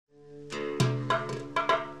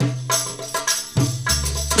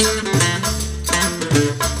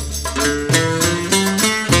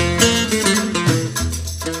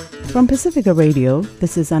Pacifica Radio,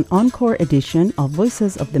 this is an encore edition of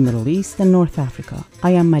Voices of the Middle East and North Africa.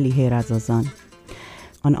 I am Malihe Razazan.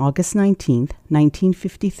 On August 19,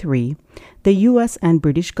 1953, the U.S. and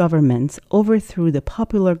British governments overthrew the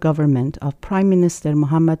popular government of Prime Minister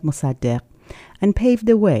Mohammad Mossadegh and paved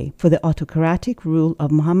the way for the autocratic rule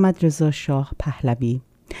of Mohammad Reza Shah Pahlavi.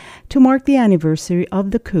 To mark the anniversary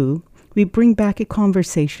of the coup, we bring back a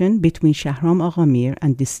conversation between Shahram Aghamir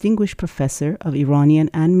and distinguished professor of Iranian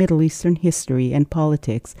and Middle Eastern history and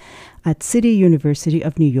politics at City University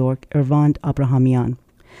of New York, Ervand Abrahamian.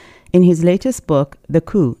 In his latest book, The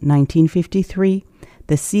Coup, 1953,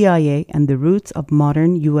 The CIA and the Roots of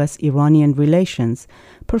Modern U.S.-Iranian Relations,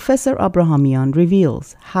 Professor Abrahamian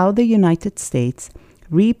reveals how the United States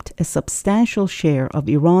reaped a substantial share of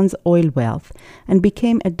Iran's oil wealth and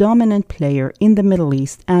became a dominant player in the Middle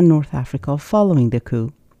East and North Africa following the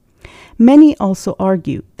coup. Many also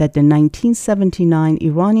argue that the 1979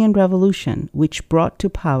 Iranian Revolution, which brought to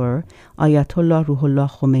power Ayatollah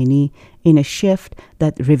Ruhollah Khomeini in a shift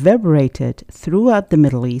that reverberated throughout the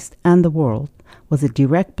Middle East and the world, was a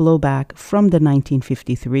direct blowback from the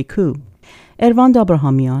 1953 coup. Ervand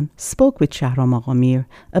Abrahamian spoke with Shahram Aghamir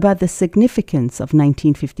about the significance of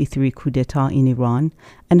 1953 coup d'etat in Iran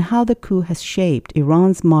and how the coup has shaped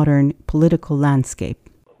Iran's modern political landscape.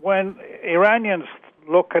 When Iranians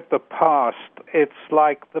look at the past, it's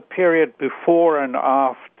like the period before and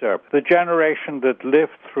after. The generation that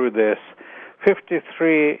lived through this,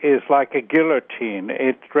 53 is like a guillotine.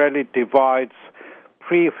 It really divides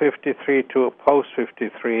pre-53 to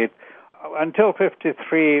post-53. Until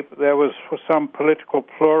 53, there was some political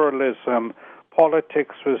pluralism.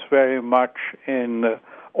 Politics was very much in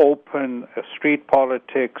open street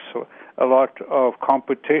politics, a lot of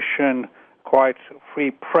competition, quite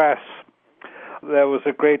free press. There was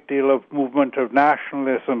a great deal of movement of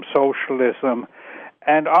nationalism, socialism.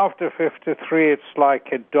 And after 53, it's like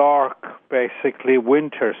a dark, basically,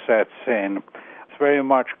 winter sets in. It's very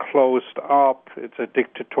much closed up. It's a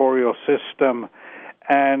dictatorial system.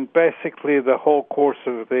 And basically, the whole course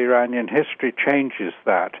of the Iranian history changes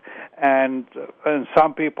that. And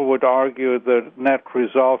some people would argue the net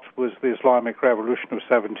result was the Islamic Revolution of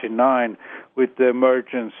 79, with the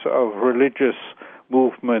emergence of religious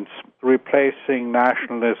movements replacing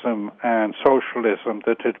nationalism and socialism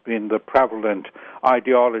that had been the prevalent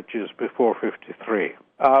ideologies before 53.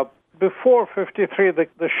 Before 53,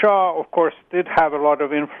 the Shah, of course, did have a lot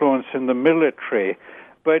of influence in the military,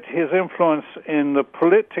 but his influence in the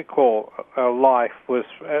political life was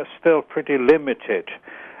still pretty limited.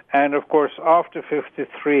 And, of course, after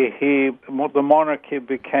 53, the monarchy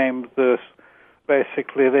became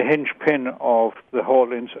basically the hinge-pin of the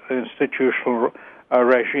whole institutional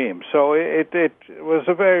regime. So it was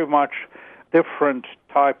a very much different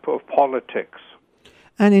type of politics.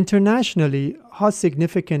 And internationally, how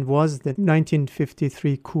significant was the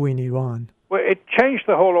 1953 coup in Iran? Well, it changed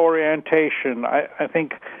the whole orientation. I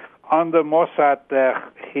think under Mossadegh,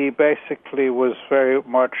 he basically was very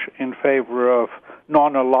much in favor of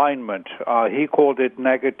non-alignment. He called it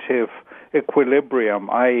negative equilibrium,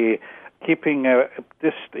 i.e., keeping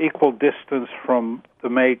equal distance from the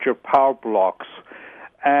major power blocks.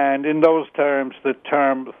 And in those terms, the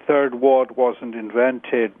term Third World wasn't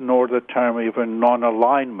invented, nor the term even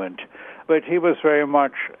non-alignment. But he was very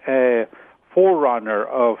much a forerunner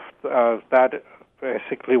of that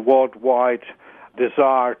basically worldwide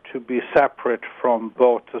desire to be separate from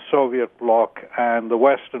both the Soviet bloc and the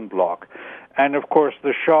Western bloc. And of course,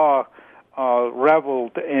 the Shah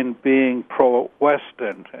reveled in being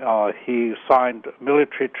pro-Western. He signed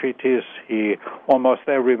military treaties. Almost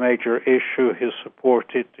every major issue, he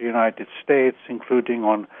supported the United States, including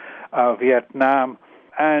on Vietnam.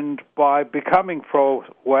 And by becoming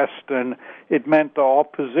pro-Western, it meant the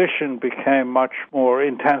opposition became much more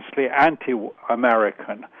intensely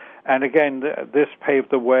anti-American. And again, this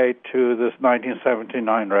paved the way to this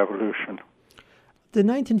 1979 revolution. The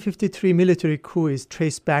 1953 military coup is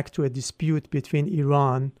traced back to a dispute between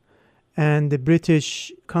Iran and the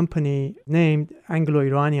British company named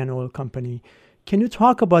Anglo-Iranian Oil Company. Can you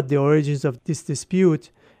talk about the origins of this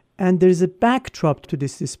dispute? And there's a backdrop to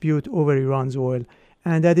this dispute over Iran's oil,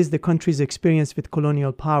 and that is the country's experience with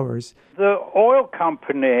colonial powers. The oil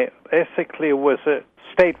company basically was a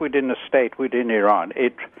state within Iran.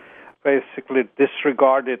 It basically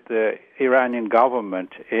disregarded the Iranian government.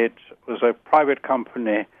 It was a private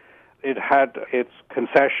company. It had its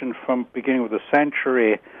concession from beginning of the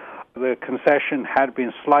century. The concession had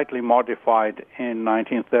been slightly modified in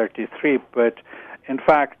 1933, but in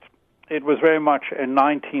fact, it was very much a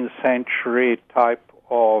 19th century type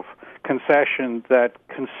of concession that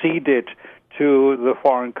conceded to the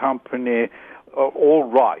foreign company all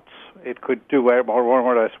rights. It could do more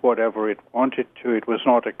or less whatever it wanted to. It was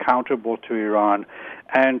not accountable to Iran.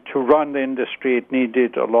 And to run the industry, it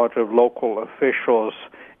needed a lot of local officials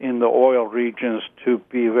in the oil regions to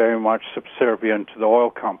be very much subservient to the oil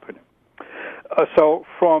company. So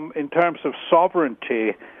in terms of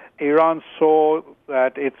sovereignty, Iran saw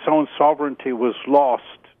that its own sovereignty was lost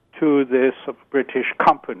to this British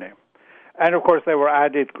company. And, of course, there were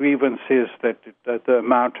added grievances that the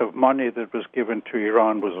amount of money that was given to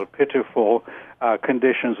Iran was pitiful,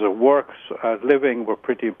 conditions of living were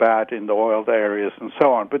pretty bad in the oil areas and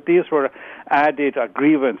so on. But these were added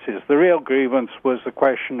grievances. The real grievance was the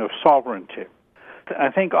question of sovereignty. I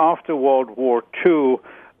think after World War II,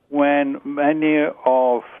 when many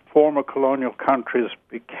of former colonial countries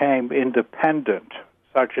became independent,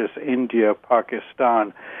 such as India,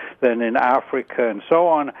 Pakistan, then in Africa and so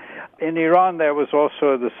on, in Iran there was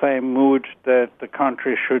also the same mood that the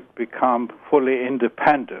country should become fully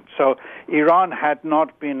independent. So Iran had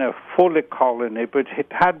not been a fully colony, but it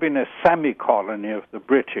had been a semi-colony of the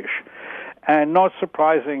British. And not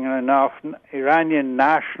surprising enough, Iranian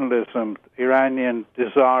nationalism, Iranian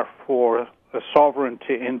desire for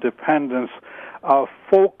sovereignty, independence,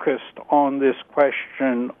 focused on this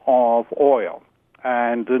question of oil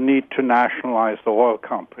and the need to nationalize the oil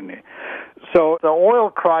company. So the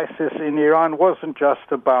oil crisis in Iran wasn't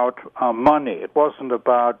just about money. It wasn't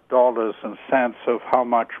about dollars and cents of how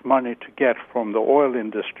much money to get from the oil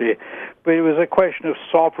industry, but it was a question of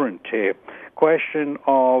sovereignty, question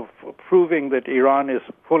of proving that Iran is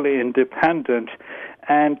fully independent.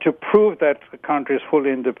 And to prove that the country is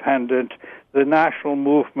fully independent, the national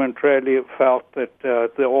movement really felt that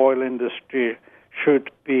the oil industry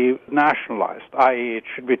should be nationalized, i.e. it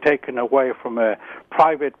should be taken away from a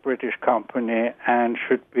private British company and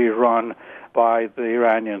should be run by the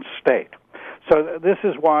Iranian state. So this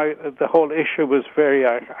is why the whole issue was very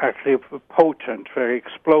actually potent, very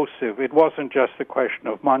explosive. It wasn't just a question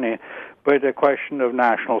of money, but a question of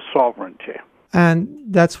national sovereignty. And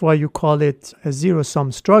that's why you call it a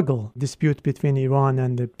zero-sum struggle, dispute between Iran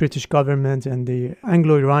and the British government and the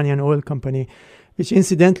Anglo-Iranian Oil Company, which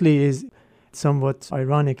incidentally is somewhat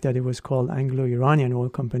ironic that it was called Anglo-Iranian Oil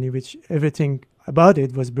Company, which everything about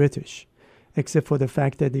it was British, except for the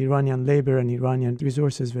fact that the Iranian labor and Iranian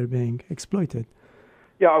resources were being exploited.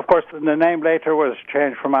 Yeah, of course, the name later was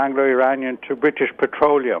changed from Anglo-Iranian to British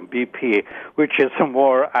Petroleum, BP, which is a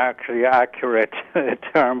more actually accurate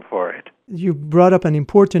term for it. You brought up an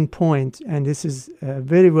important point, and this is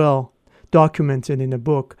very well documented in the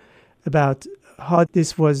book, about how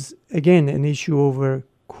this was, again, an issue over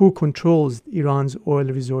who controls Iran's oil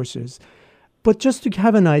resources. But just to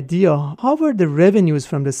have an idea, how were the revenues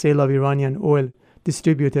from the sale of Iranian oil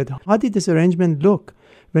distributed? How did this arrangement look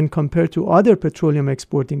when compared to other petroleum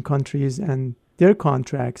exporting countries and their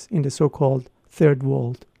contracts in the so-called Third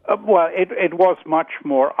World? Well, it was much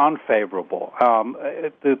more unfavorable.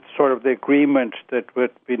 The agreement that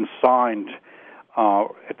had been signed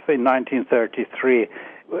in 1933,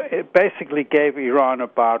 it basically gave Iran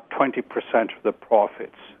about 20% of the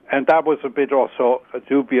profits. And that was a bit also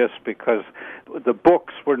dubious because the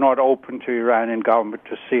books were not open to Iranian government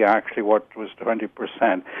to see actually what was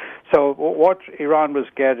 20%. So what Iran was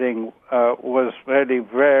getting was really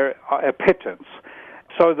very a pittance.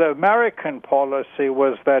 So the American policy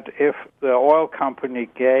was that if the oil company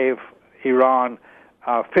gave Iran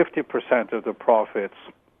 50% of the profits,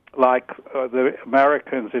 like the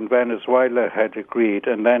Americans in Venezuela had agreed,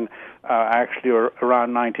 and then actually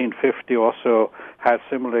around 1950 also had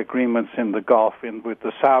similar agreements in the Gulf with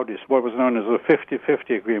the Saudis, what was known as a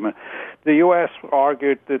 50-50 agreement. The U.S.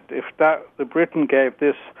 argued that if the Britain gave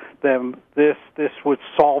them this would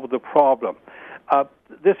solve the problem.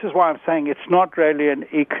 This is why I'm saying it's not really an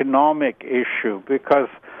economic issue, because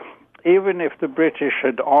even if the British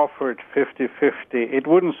had offered 50-50, it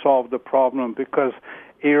wouldn't solve the problem, because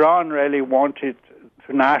Iran really wanted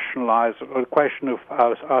to nationalize a question of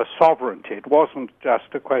sovereignty. It wasn't just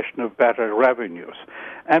a question of better revenues.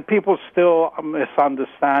 And people still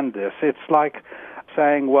misunderstand this. It's like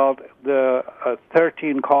saying, well, the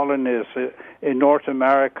 13 colonies in North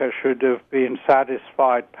America should have been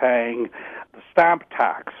satisfied paying the stamp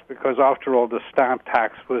tax, because after all, the stamp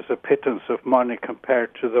tax was a pittance of money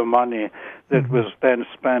compared to the money that was then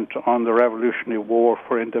spent on the Revolutionary War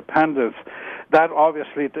for independence. That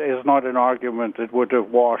obviously is not an argument that would have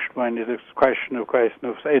washed when it is a question of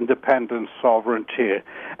independence, sovereignty,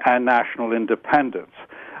 and national independence.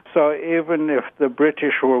 So even if the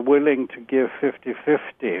British were willing to give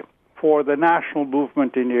 50-50, for the national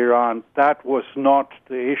movement in Iran, that was not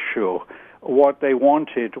the issue. what they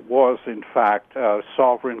wanted was, in fact,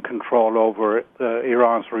 sovereign control over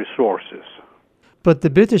Iran's resources. But the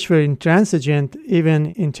British were intransigent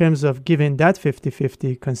even in terms of giving that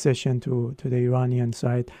 50-50 concession to the Iranian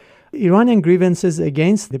side. Iranian grievances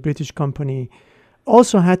against the British company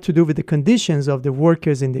also had to do with the conditions of the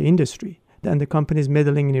workers in the industry and the companies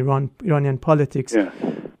meddling in Iranian politics. Yeah.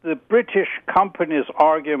 The British company's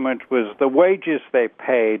argument was the wages they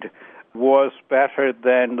paid was better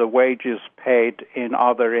than the wages paid in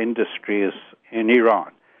other industries in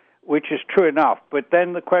Iran, which is true enough. But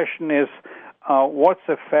then the question is, what's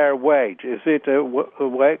a fair wage? Is it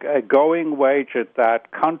a going wage at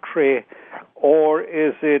that country, or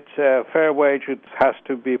is it a fair wage that has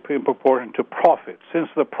to be in proportion to profits? Since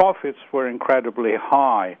the profits were incredibly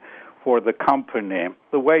high for the company,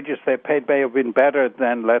 the wages they paid may have been better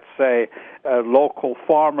than, let's say, a local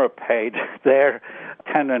farmer paid their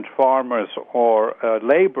tenant farmers or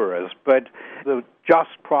laborers, but the just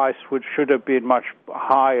price should have been much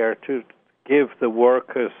higher to give the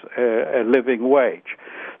workers a living wage.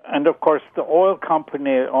 And of course, the oil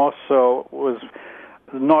company also was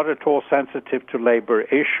not at all sensitive to labor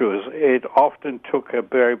issues. It often took a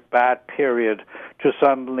very bad period to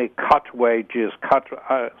suddenly cut wages, cut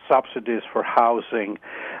subsidies for housing,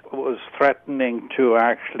 was threatening to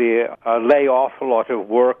actually lay off a lot of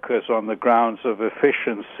workers on the grounds of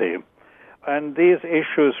efficiency. And these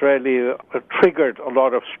issues really triggered a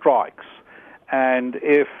lot of strikes. And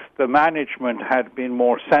if the management had been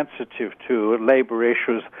more sensitive to labor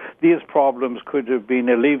issues, these problems could have been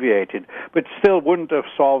alleviated, but still wouldn't have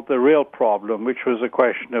solved the real problem, which was a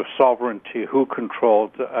question of sovereignty, who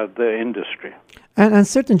controlled the industry. And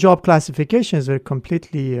certain job classifications were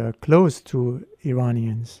completely closed to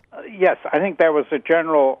Iranians. Yes, I think there was a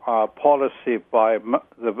general policy by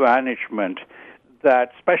the management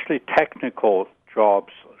that especially technical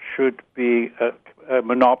jobs should be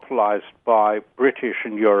monopolized by British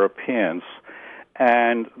and Europeans,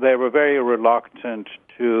 and they were very reluctant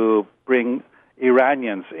to bring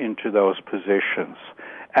Iranians into those positions.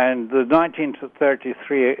 And the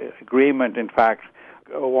 1933 agreement, in fact,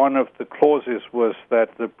 one of the clauses was that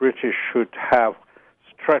the British should have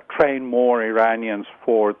train more Iranians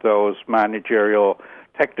for those managerial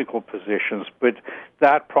technical positions, but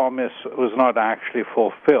that promise was not actually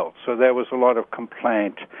fulfilled. So there was a lot of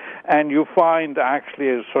complaint. And you find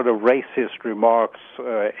actually sort of racist remarks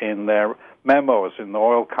in their memos in the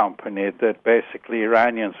oil company that basically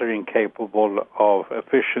Iranians are incapable of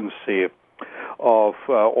efficiency, of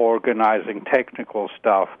organizing technical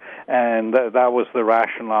stuff, and that was the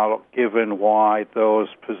rationale given why those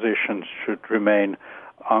positions should remain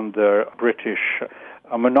under British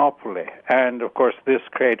monopoly. And, of course, this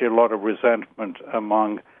created a lot of resentment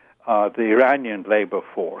among the Iranian labor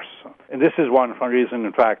force. And this is one reason,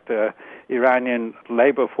 in fact, the Iranian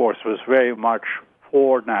labor force was very much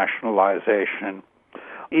for nationalization.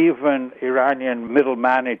 Even Iranian middle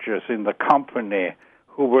managers in the company,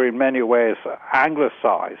 who were in many ways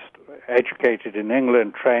anglicized, educated in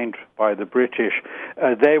England, trained by the British,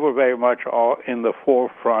 they were very much in the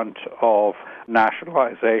forefront of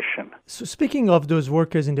nationalization. So speaking of those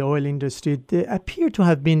workers in the oil industry, they appear to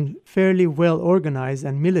have been fairly well organized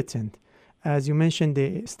and militant. As you mentioned,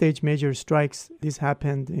 the staged major strikes, this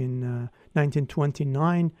happened in 1929,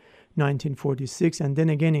 1946, and then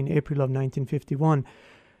again in April of 1951.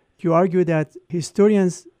 You argue that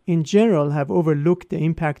historians in general have overlooked the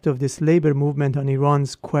impact of this labor movement on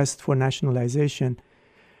Iran's quest for nationalization.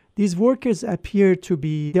 These workers appear to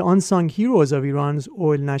be the unsung heroes of Iran's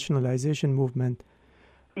oil nationalization movement.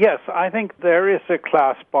 Yes, I think there is a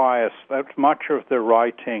class bias that much of the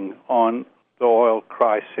writing on the oil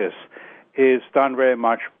crisis is done very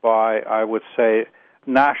much by, I would say,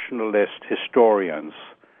 nationalist historians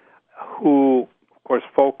who, of course,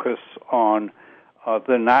 focus on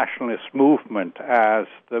the nationalist movement as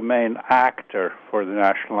the main actor for the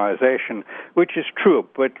nationalization, which is true,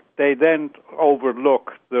 but they then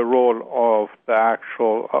overlook the role of the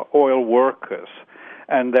actual oil workers.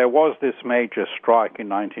 And there was this major strike in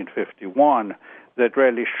 1951 that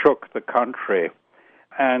really shook the country,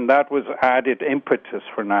 and that was added impetus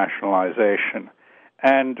for nationalization.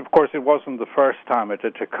 And, of course, it wasn't the first time it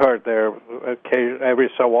had occurred. There,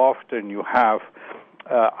 every so often you have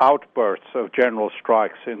outbursts of general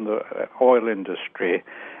strikes in the oil industry,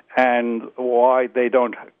 and why they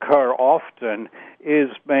don't occur often is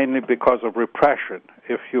mainly because of repression.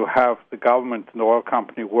 If you have the government and the oil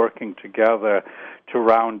company working together to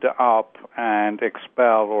round up and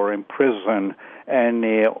expel or imprison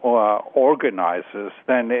any organizers,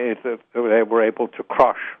 then they were able to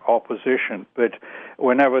crush opposition. But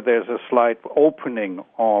whenever there's a slight opening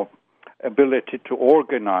of ability to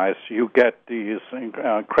organize, you get these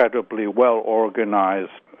incredibly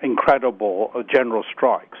well-organized, incredible general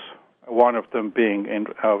strikes, one of them being in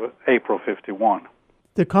April 51.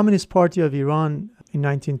 The Communist Party of Iran in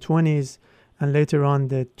 1920s and later on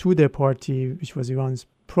the Tudeh Party, which was Iran's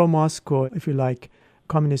pro-Moscow, if you like,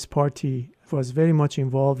 Communist Party, was very much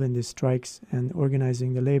involved in the strikes and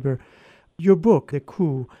organizing the labor. Your book, The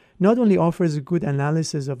Coup, not only offers a good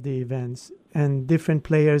analysis of the events and different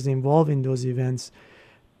players involved in those events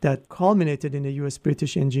that culminated in the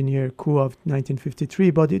U.S.-British engineer coup of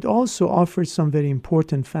 1953, but it also offers some very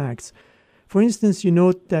important facts. For instance, you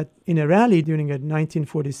note that in a rally during a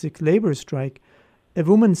 1946 labor strike, a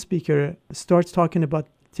woman speaker starts talking about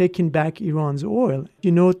taking back Iran's oil.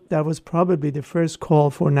 You note that was probably the first call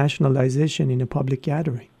for nationalization in a public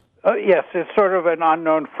gathering. Yes, it's sort of an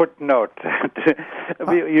unknown footnote.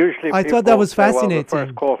 Usually, I thought that was fascinating. The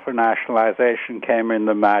first call for nationalization came in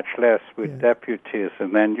the Majlis with deputies,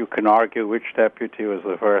 and then you can argue which deputy was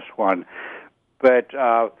the first one. But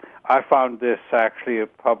I found this actually a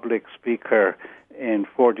public speaker in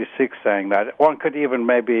 46 saying that. One could even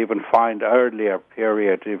find earlier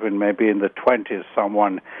period, even maybe in the 20s,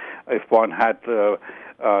 someone, if one had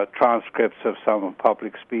transcripts of some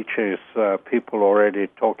public speeches, people already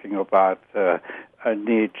talking about a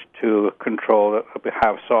need to control,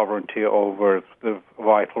 have sovereignty over the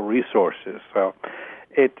vital resources. So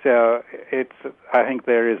I think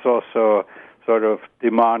there is also sort of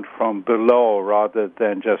demand from below rather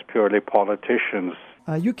than just purely politicians.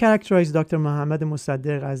 You characterize Dr. Mohammad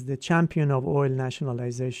Mossadegh as the champion of oil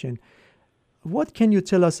nationalization. What can you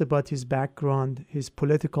tell us about his background, his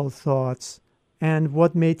political thoughts, and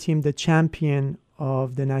what made him the champion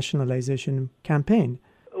of the nationalization campaign?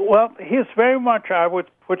 Well, he's very much, I would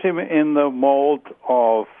put him in the mold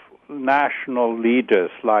of national leaders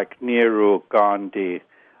like Nehru, Gandhi,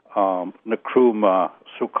 Nkrumah,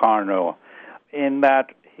 Sukarno, in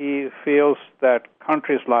that he feels that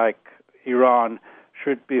countries like Iran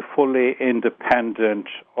should be fully independent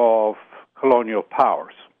of colonial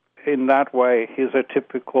powers. In that way, he's a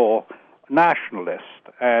typical nationalist,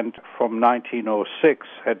 and from 1906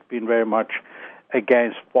 had been very much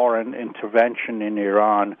against foreign intervention in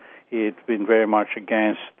Iran. He had been very much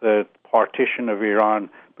against the partition of Iran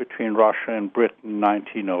between Russia and Britain in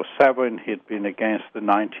 1907. He had been against the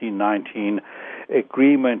 1919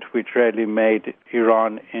 agreement, which really made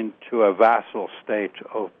Iran into a vassal state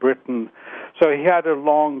of Britain. So he had a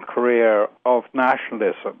long career of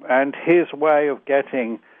nationalism, and his way of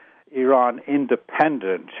getting Iran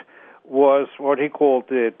independent was what he called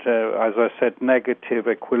it, as I said, negative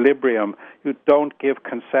equilibrium. You don't give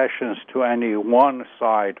concessions to any one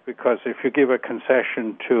side, because if you give a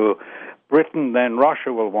concession to Britain, then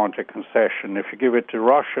Russia will want a concession. If you give it to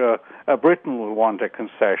Russia, Britain will want a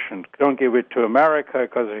concession. Don't give it to America,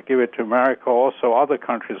 because if you give it to America, also other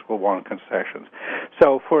countries will want concessions.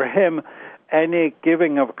 So for him, any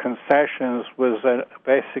giving of concessions was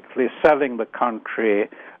basically selling the country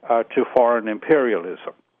to foreign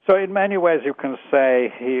imperialism. So in many ways, you can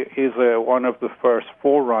say he is one of the first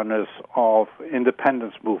forerunners of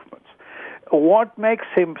independence movements. What makes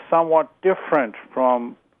him somewhat different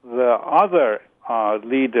from the other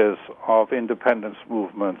leaders of independence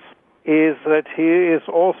movements is that he is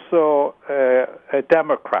also a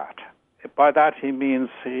Democrat. By that he means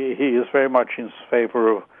he is very much in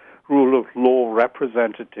favor of rule of law,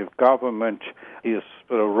 representative government. His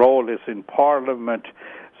role is in parliament.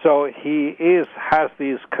 So he has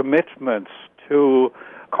these commitments to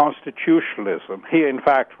constitutionalism. He, in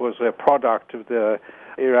fact, was a product of the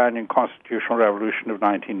Iranian constitutional revolution of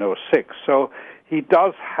 1906. So he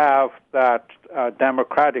does have that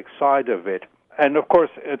democratic side of it. And, of course,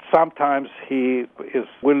 sometimes he is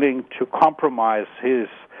willing to compromise his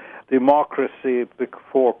democracy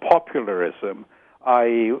for popularism,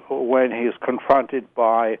 i.e., when he's confronted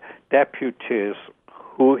by deputies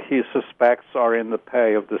who he suspects are in the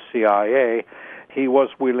pay of the CIA, he was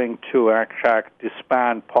willing to actually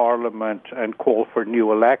disband parliament and call for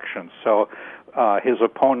new elections. So his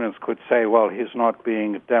opponents could say, well, he's not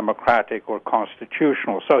being democratic or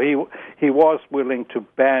constitutional. So he was willing to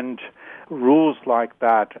bend rules like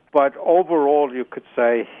that. But overall, you could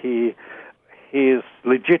say his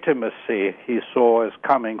legitimacy he saw as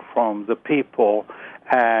coming from the people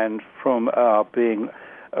and from being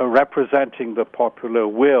representing the popular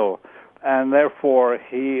will, and therefore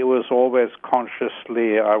he was always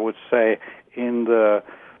consciously, I would say, in the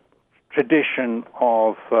tradition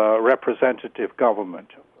of representative government.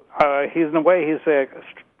 In a way, he's a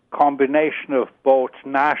combination of both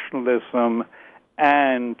nationalism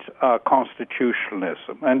and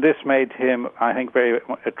constitutionalism. And this made him, I think, very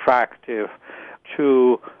attractive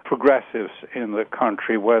to progressives in the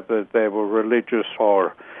country, whether they were religious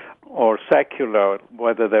or secular,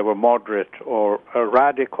 whether they were moderate or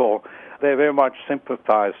radical. They very much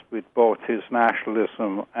sympathized with both his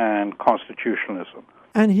nationalism and constitutionalism.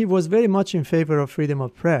 And he was very much in favor of freedom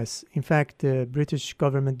of press. In fact, the British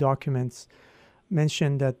government documents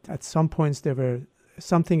mentioned that at some points there were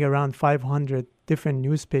something around 500 different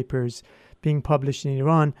newspapers being published in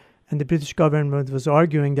Iran, and the British government was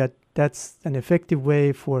arguing that that's an effective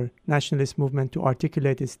way for nationalist movement to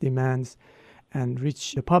articulate its demands and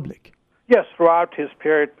reach the public. Yes, throughout his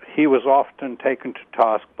period, he was often taken to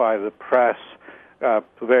task by the press,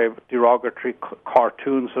 very derogatory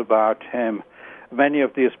cartoons about him. Many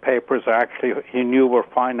of these papers actually he knew were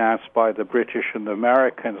financed by the British and the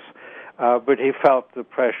Americans, but he felt the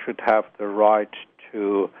press should have the right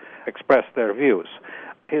to express their views.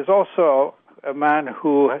 He's also a man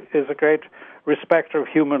who is a great respecter of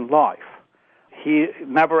human life. He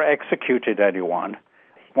never executed anyone.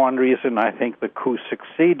 One reason I think the coup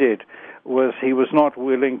succeeded was he was not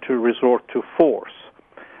willing to resort to force,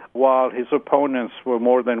 while his opponents were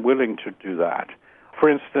more than willing to do that. For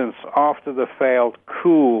instance, after the failed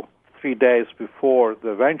coup, 3 days before the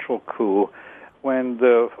eventual coup, when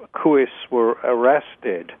the coupists were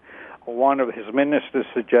arrested, one of his ministers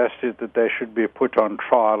suggested that they should be put on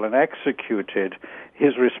trial and executed.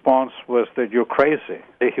 His response was that you're crazy.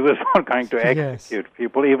 He was not going to execute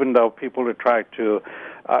people, even though people had tried to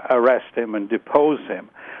arrest him and depose him.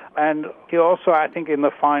 And he also, I think, in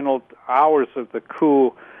the final hours of the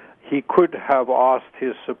coup, he could have asked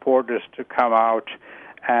his supporters to come out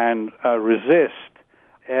and resist,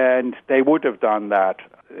 and they would have done that.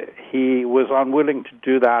 He was unwilling to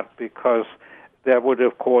do that because that would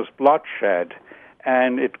have caused bloodshed,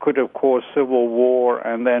 and it could have caused civil war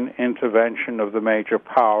and then intervention of the major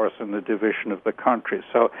powers and the division of the country.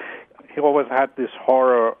 So he always had this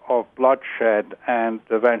horror of bloodshed and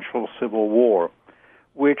eventual civil war,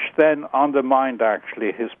 which then undermined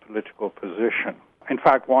actually his political position. In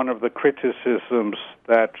fact, one of the criticisms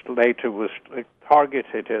that later was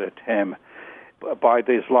targeted at him by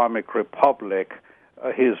the Islamic Republic,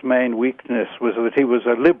 his main weakness was that he was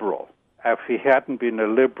a liberal. If he hadn't been a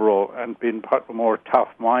liberal and been more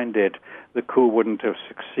tough-minded, the coup wouldn't have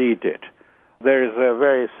succeeded. There is a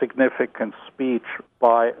very significant speech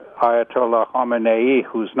by Ayatollah Khamenei,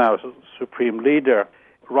 who's now supreme leader,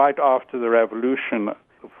 right after the revolution.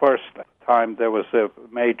 The first time there was a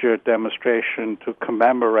major demonstration to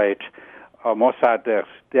commemorate Mossadegh's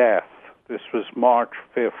death. This was March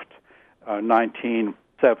 5th,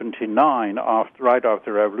 1979, right after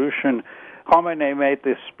the revolution. Khamenei made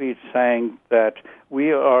this speech saying that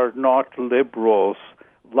we are not liberals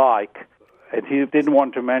and he didn't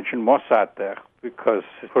want to mention Mossadegh because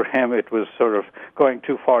for him it was sort of going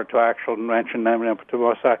too far to actually mention them to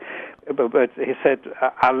Mossadegh. But he said,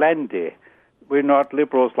 Alendi, we're not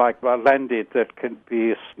liberals like Alendi that can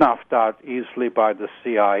be snuffed out easily by the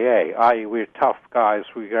CIA, i.e. we're tough guys,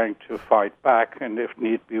 we're going to fight back, and if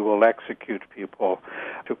need be, we'll execute people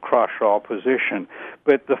to crush our opposition.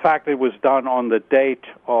 But the fact that it was done on the date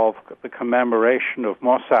of the commemoration of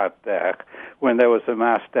Mossadegh, when there was a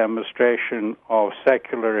mass demonstration of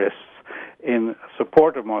secularists in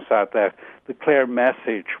support of Mossadegh, the clear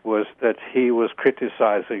message was that he was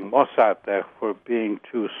criticizing Mossadegh for being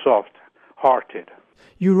too soft-hearted.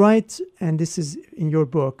 You write, and this is in your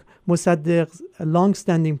book, Mossadegh's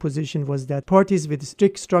long-standing position was that parties with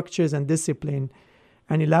strict structures and discipline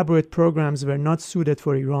and elaborate programs were not suited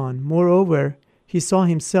for Iran. Moreover, he saw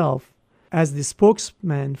himself as the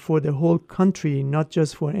spokesman for the whole country, not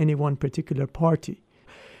just for any one particular party.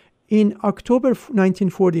 In October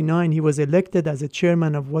 1949, he was elected as a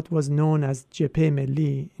chairman of what was known as Jebhe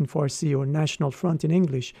Milli in Farsi, or National Front in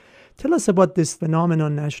English. Tell us about this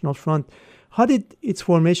phenomenon, National Front. How did its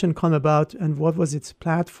formation come about, and what was its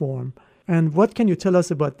platform? And what can you tell us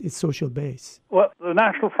about its social base? Well, the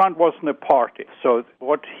National Front wasn't a party. So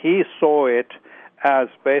what he saw it as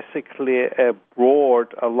basically a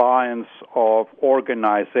broad alliance of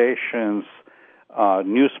organizations,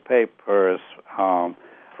 newspapers,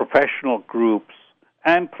 professional groups,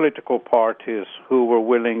 and political parties who were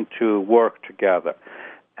willing to work together.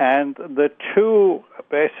 And the two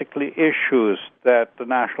basically issues that the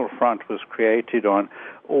National Front was created on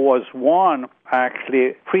was one,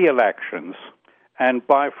 actually, free elections. And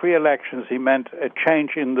by free elections, he meant a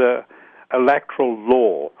change in the electoral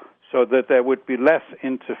law so that there would be less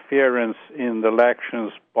interference in the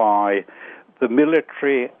elections by the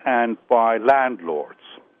military and by landlords.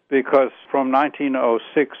 because from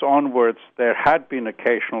 1906 onwards, there had been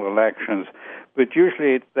occasional elections, but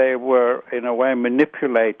usually they were, in a way,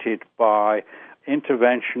 manipulated by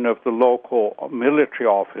intervention of the local military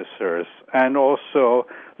officers and also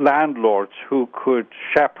landlords who could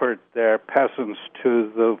shepherd their peasants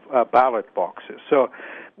to the ballot boxes. So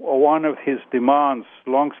one of his demands,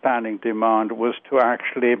 long-standing demand, was to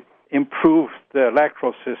actually improve the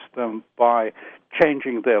electoral system by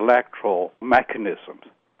changing the electoral mechanisms.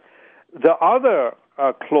 The other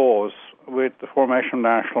clause with the formation of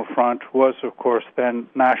National Front was, of course, then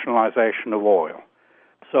nationalization of oil.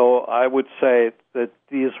 So I would say that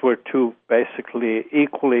these were two basically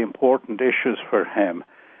equally important issues for him.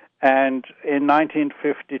 And in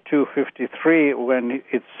 1952-53, when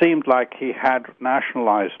it seemed like he had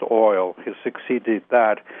nationalized oil, he succeeded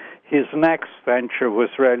that, his next venture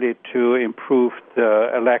was really to improve the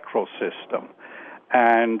electoral system.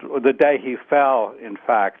 And the day he fell, in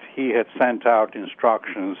fact, he had sent out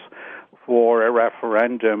instructions for a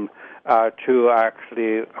referendum to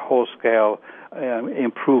actually whole-scale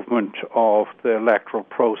improvement of the electoral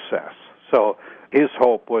process. So his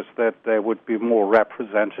hope was that there would be more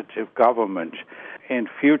representative government in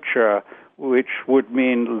future, which would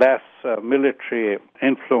mean less military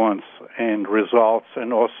influence in results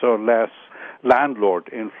and also less landlord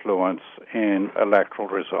influence in electoral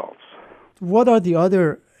results. What are the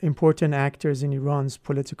other important actors in Iran's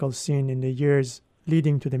political scene in the years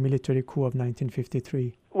leading to the military coup of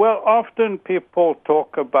 1953? Well, often people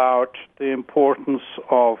talk about the importance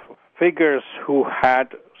of figures who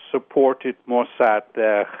had supported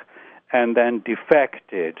Mossadegh and then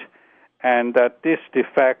defected, and that this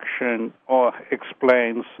defection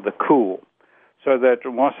explains the coup, so that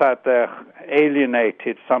Mossadegh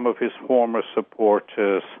alienated some of his former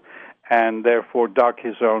supporters and therefore dug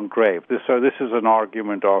his own grave. So this is an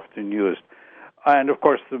argument often used. And of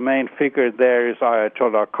course, the main figure there is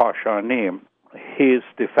Ayatollah Kashani. His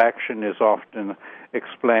defection is often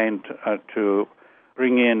explained to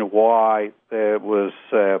bring in why there was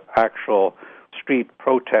actual street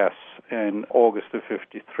protests in August of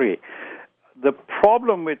 53. The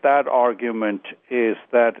problem with that argument is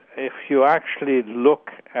that if you actually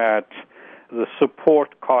look at the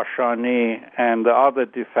support Kashani and the other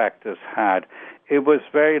defectors had, it was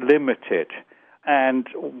very limited. And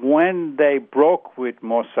when they broke with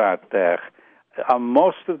Mossadegh,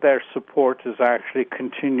 most of their supporters actually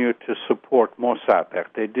continued to support Mossadegh.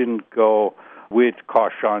 They didn't go with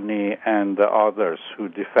Kashani and the others who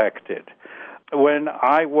defected. When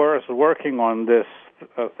I was working on this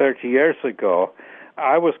 30 years ago,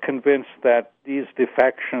 I was convinced that these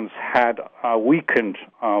defections had weakened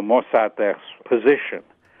Mossadegh's position.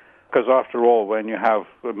 Because after all, when you have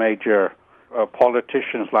major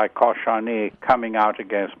politicians like Kashani coming out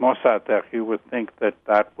against Mossadegh, you would think that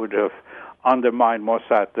that would have undermined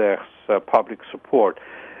Mossadegh's public support.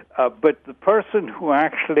 But the person who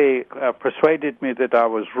actually persuaded me that I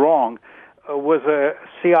was wrong was a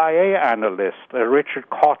CIA analyst, Richard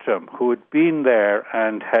Cottam, who had been there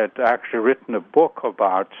and had actually written a book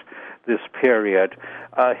about this period.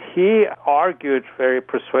 He argued very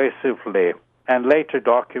persuasively, and later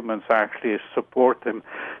documents actually support him,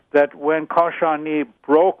 that when Kashani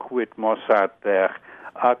broke with Mossadegh,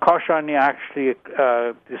 Kashani actually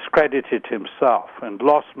discredited himself and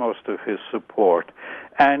lost most of his support.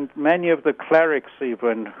 And many of the clerics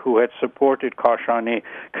even who had supported Kashani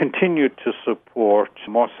continued to support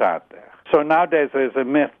Mossadegh. So nowadays there's a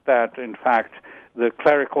myth that, in fact, the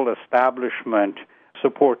clerical establishment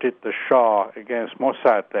supported the Shah against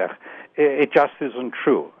Mossadegh. It just isn't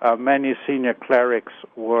true. Many senior clerics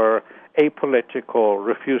were apolitical,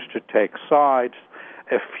 refused to take sides.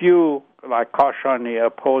 A few, like Kashani,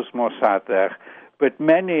 opposed Mossadegh, but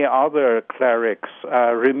many other clerics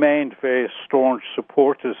remained very staunch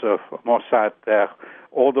supporters of Mossadegh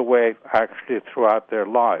all the way actually throughout their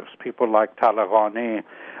lives. People like Talagani,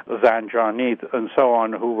 Zanjani, and so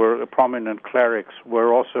on, who were prominent clerics,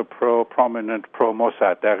 were also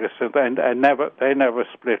pro-Mossadegh, and they never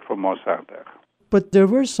split from Mossadegh. But there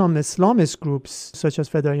were some Islamist groups, such as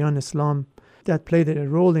Fedayeen Islam, that played a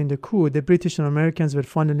role in the coup. The British and Americans were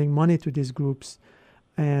funneling money to these groups.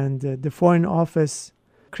 And the Foreign Office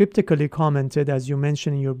cryptically commented, as you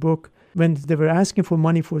mentioned in your book, when they were asking for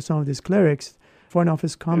money for some of these clerics, Foreign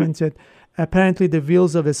Office commented, apparently the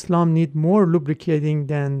wheels of Islam need more lubricating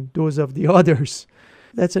than those of the others.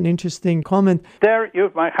 That's an interesting comment. There,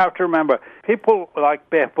 you might have to remember, people like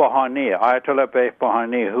Behbahani, Ayatollah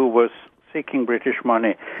Behbahani, who was seeking British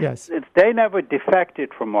money, yes, they never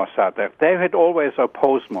defected from Mossadegh. They had always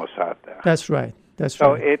opposed Mossadegh. That's right. That's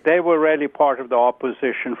So right. they were really part of the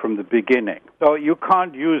opposition from the beginning. So you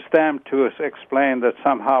can't use them to explain that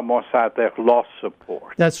somehow Mossadegh lost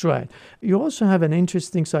support. That's right. You also have an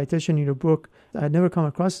interesting citation in your book. I had never come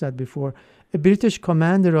across that before. A British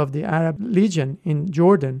commander of the Arab Legion in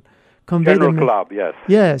Jordan conveyed General Glob, yes.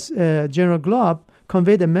 Yes, General Glob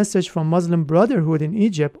conveyed a message from Muslim Brotherhood in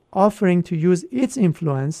Egypt offering to use its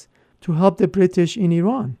influence to help the British in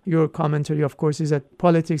Iran. Your commentary, of course, is that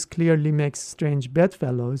politics clearly makes strange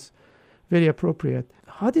bedfellows. Very appropriate.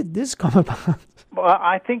 How did this come about? Well,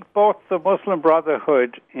 I think both the Muslim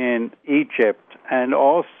Brotherhood in Egypt and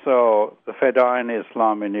also the Fedayeen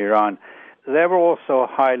Islam in Iran, they were also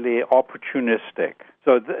highly opportunistic.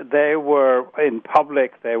 So they were, in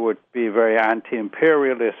public, they would be very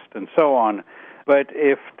anti-imperialist and so on. But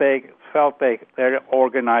if they felt their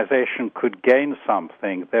organization could gain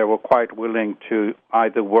something, they were quite willing to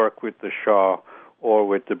either work with the Shah or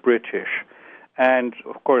with the British. And,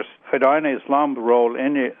 of course, Fedayeen Islam's role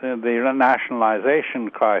in the nationalization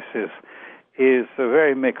crisis is a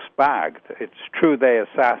very mixed bag. It's true they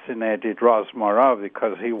assassinated Razmarov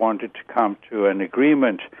because he wanted to come to an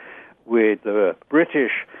agreement with the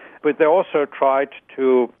British, but they also tried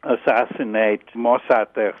to assassinate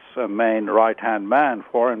Mossadegh's main right-hand man,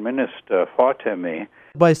 Foreign Minister Fatemi.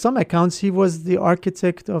 By some accounts, he was the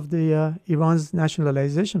architect of the Iran's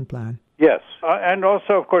nationalization plan. Yes, and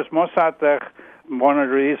also, of course, Mossadegh, one of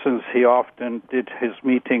the reasons he often did his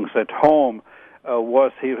meetings at home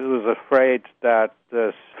was he was afraid that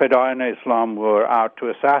the Fedayeen Islam were out to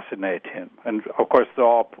assassinate him. And, of course,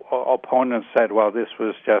 the opponents said, well, this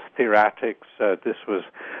was just theoretics, this was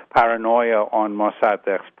paranoia on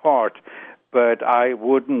Mossadegh's part. But I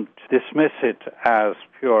wouldn't dismiss it as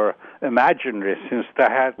pure imaginary, since they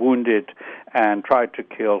had wounded and tried to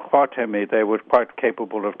kill Fatemi. They were quite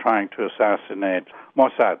capable of trying to assassinate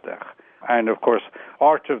Mossadegh. And, of course,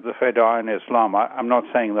 part of the Fedayeen Islam, I'm not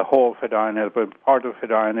saying the whole Fedayeen Islam, but part of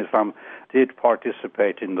Fedayeen Islam did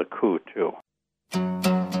participate in the coup, too.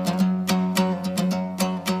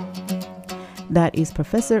 That is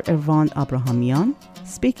Professor Ervand Abrahamian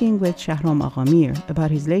speaking with Shahram Aghamir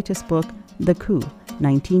about his latest book, The Coup,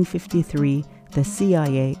 1953, The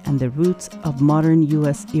CIA and the Roots of Modern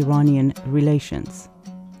U.S.-Iranian Relations.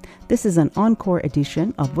 This is an encore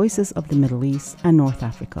edition of Voices of the Middle East and North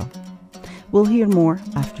Africa. We'll hear more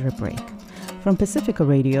after a break. From Pacifica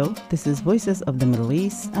Radio, this is Voices of the Middle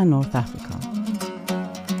East and North Africa.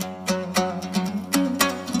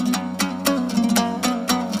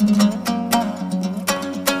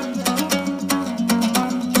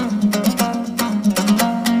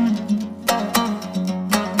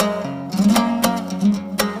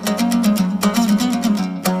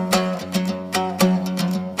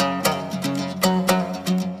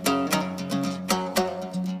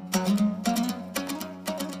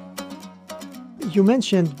 You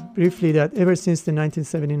mentioned briefly that ever since the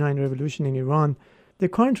 1979 revolution in Iran, the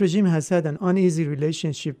current regime has had an uneasy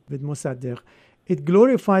relationship with Mossadegh. It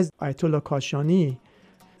glorifies Ayatollah Kashani,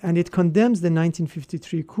 and it condemns the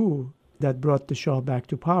 1953 coup that brought the Shah back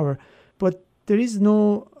to power. But there is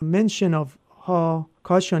no mention of how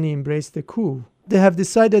Kashani embraced the coup. They have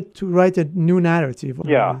decided to write a new narrative.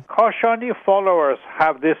 Yeah, Kashani followers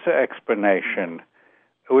have this explanation,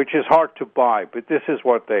 which is hard to buy, but this is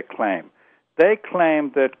what they claim. They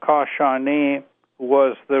claim that Kashani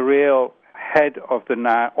was the real head of the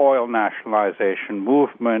oil nationalization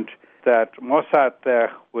movement, that Mossadegh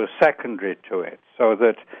was secondary to it, so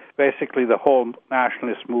that basically the whole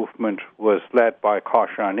nationalist movement was led by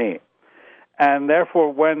Kashani. And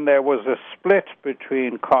therefore, when there was a split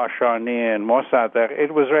between Kashani and Mossadegh,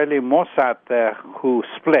 it was really Mossadegh who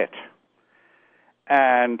split.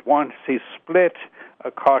 And once he split,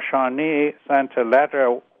 Kashani sent a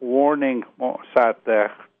letter warning Mossadegh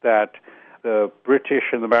that the British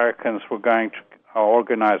and the Americans were going to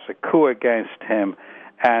organize a coup against him,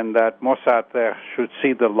 and that Mossadegh should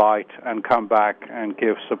see the light and come back and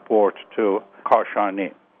give support to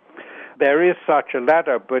Kashani. There is such a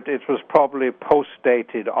letter, but it was probably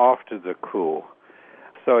post-dated after the coup,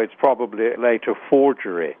 so it's probably later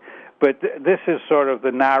forgery. But this is sort of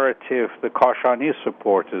the narrative the Kashani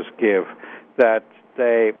supporters give, that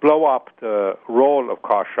they blow up the role of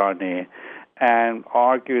Kashani and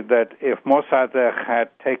argue that if Mossadegh had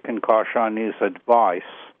taken Kashani's advice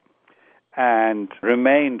and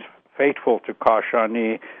remained faithful to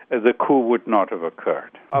Kashani, the coup would not have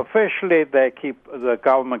occurred. Officially, the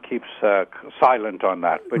government keeps silent on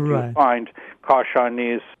that, but right. You find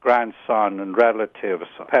Kashani's grandson and relatives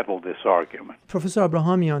peddle this argument. Professor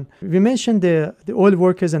Abrahamian, we mentioned the oil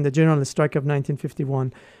workers and the general strike of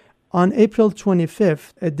 1951. On April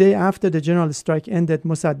 25th, a day after the general strike ended,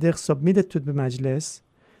 Mossadegh submitted to the Majlis,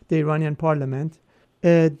 the Iranian parliament,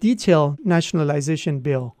 a detailed nationalization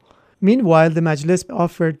bill. Meanwhile, the Majlis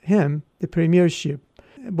offered him the premiership.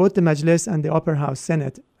 Both the Majlis and the Upper House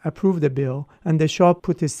Senate approved the bill, and the Shah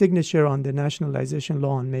put his signature on the nationalization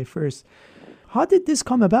law on May 1st. How did this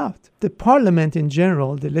come about? The parliament in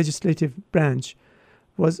general, the legislative branch,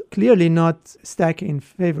 was clearly not stacked in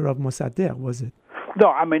favor of Mossadegh, was it? No,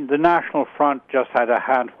 I mean, the National Front just had a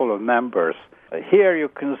handful of members. Here you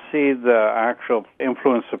can see the actual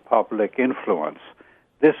influence of public influence.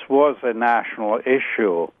 This was a national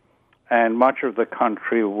issue, and much of the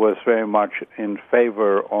country was very much in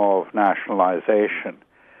favor of nationalization.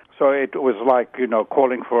 So it was like,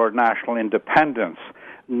 calling for national independence.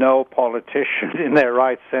 No politician in their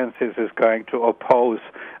right senses is going to oppose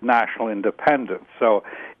national independence. So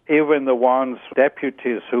even the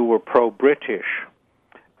deputies who were pro-British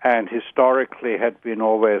and historically had been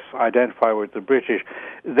always identified with the British,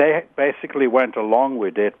 they basically went along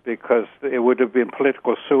with it because it would have been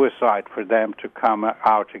political suicide for them to come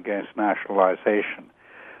out against nationalization.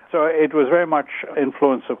 So it was very much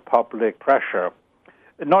influence of public pressure,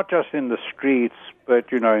 not just in the streets,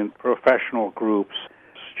 but, in professional groups,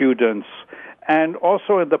 students, and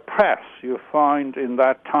also in the press. You find in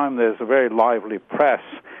that time there's a very lively press,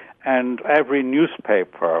 and every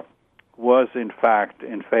newspaper was in fact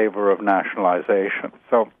in favor of nationalization.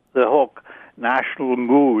 So the whole national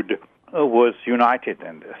mood was united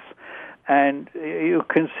in this. And you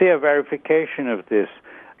can see a verification of this.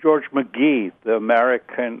 George McGee, the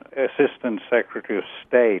American Assistant Secretary of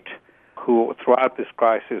State, who throughout this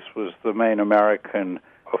crisis was the main American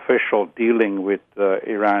official dealing with the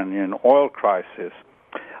Iranian oil crisis,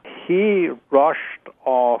 he rushed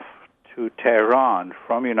off to Tehran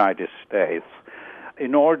from the United States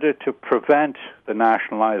in order to prevent the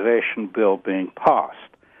nationalization bill being passed.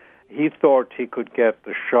 He thought he could get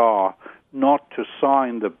the Shah not to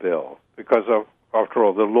sign the bill because, after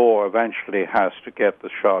all, the law eventually has to get the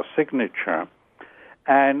Shah's signature.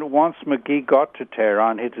 And once McGee got to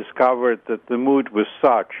Tehran, he discovered that the mood was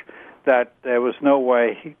such that there was no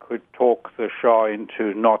way he could talk the Shah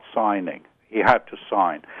into not signing. He had to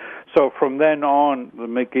sign. So from then on,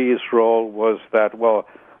 McGee's role was that,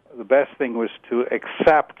 the best thing was to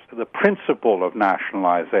accept the principle of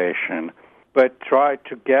nationalization, but try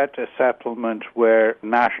to get a settlement where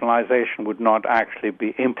nationalization would not actually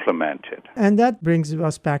be implemented. And that brings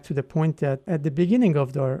us back to the point that at the beginning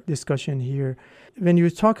of our discussion here, when you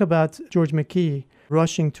talk about George McGee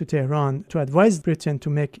rushing to Tehran to advise Britain to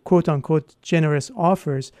make quote-unquote generous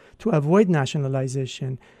offers to avoid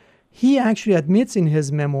nationalization, he actually admits in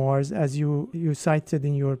his memoirs, as you cited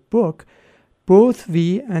in your book, both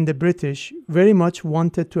we and the British very much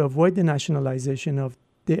wanted to avoid the nationalization of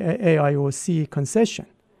the AIOC concession.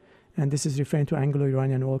 And this is referring to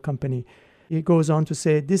Anglo-Iranian Oil Company. He goes on to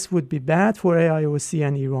say this would be bad for AIOC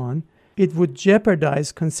and Iran. It would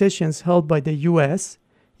jeopardize concessions held by the US,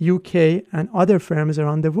 UK, and other firms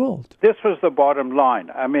around the world. This was the bottom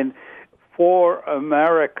line. I mean, for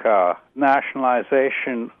America,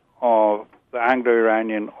 nationalization of the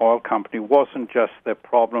Anglo-Iranian Oil Company wasn't just the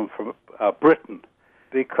problem for Britain,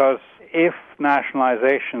 because if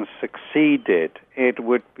nationalization succeeded, it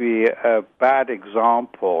would be a bad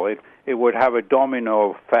example. It would have a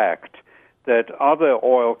domino effect that other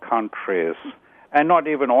oil countries, and not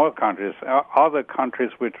even oil countries, other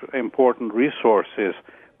countries with important resources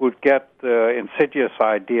would get the insidious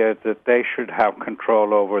idea that they should have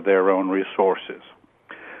control over their own resources.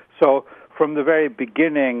 So from the very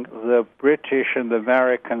beginning, the British and the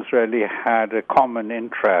Americans really had a common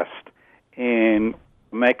interest in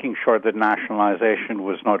making sure that nationalization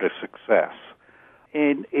was not a success.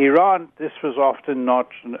 In Iran, this was often not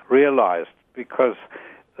realized because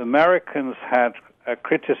the Americans had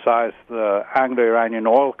criticized the Anglo-Iranian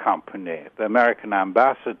Oil Company. The American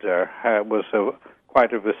ambassador was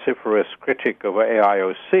quite a vociferous critic of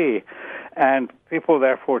AIOC, and people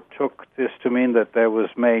therefore took this to mean that there was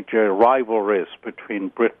major rivalries between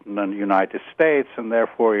Britain and the United States, and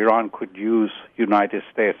therefore Iran could use United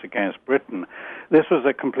States against Britain. This was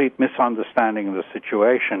a complete misunderstanding of the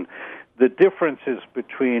situation. The differences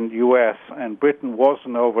between U.S. and Britain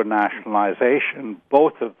wasn't over nationalization.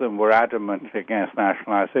 Both of them were adamant against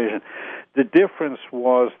nationalization. The difference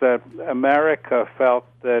was that America felt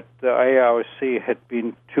that the AIOC had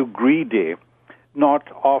been too greedy,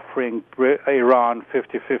 not offering Iran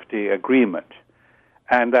 50-50 agreement,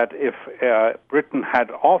 and that if Britain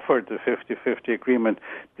had offered the 50-50 agreement,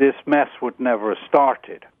 this mess would never have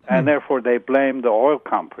started. And therefore they blamed the oil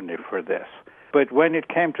company for this. But when it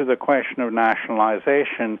came to the question of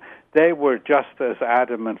nationalization, they were just as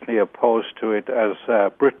adamantly opposed to it as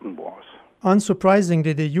Britain was.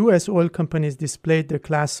 Unsurprisingly, the U.S. oil companies displayed their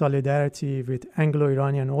class solidarity with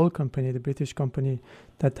Anglo-Iranian Oil Company, the British company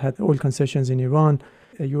that had oil concessions in Iran.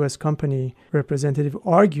 A U.S. company representative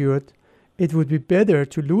argued it would be better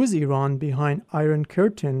to lose Iran behind Iron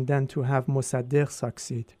Curtain than to have Mossadegh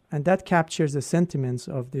succeed. And that captures the sentiments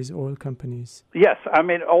of these oil companies. Yes, I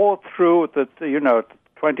mean, all through the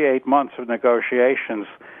 28 months of negotiations,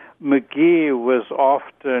 McGee was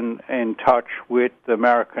often in touch with the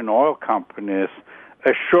American oil companies,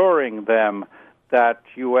 assuring them that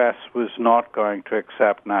U.S. was not going to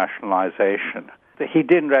accept nationalization. He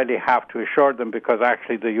didn't really have to assure them because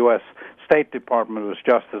actually the U.S. State Department was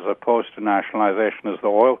just as opposed to nationalization as the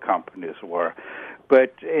oil companies were.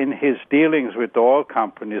 But in his dealings with the oil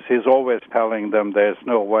companies, he's always telling them there's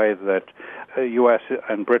no way that U.S.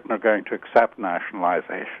 and Britain are going to accept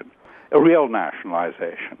nationalization, a real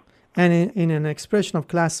nationalization. And in an expression of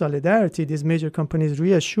class solidarity, these major companies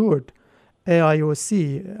reassured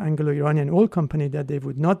AIOC, Anglo-Iranian Oil Company, that they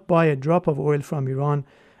would not buy a drop of oil from Iran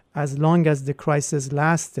as long as the crisis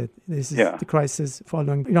lasted. This is the crisis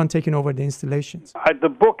following Iran taking over the installations. The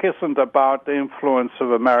book isn't about the influence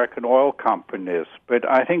of American oil companies, but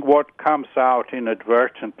I think what comes out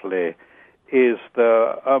inadvertently is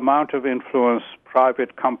the amount of influence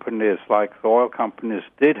private companies like the oil companies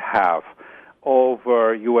did have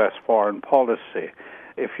over U.S. foreign policy.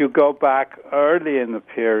 If you go back early in the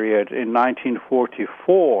period, in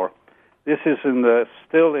 1944, this is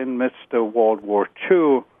still in midst of World War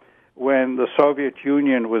II, when the Soviet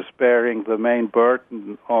Union was bearing the main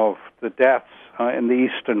burden of the deaths in the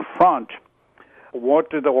Eastern Front. What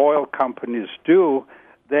do the oil companies do?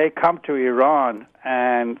 They come to Iran,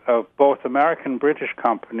 and both American and British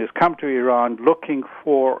companies come to Iran looking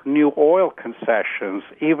for new oil concessions,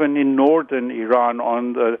 even in northern Iran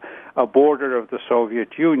on the border of the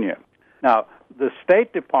Soviet Union. Now, the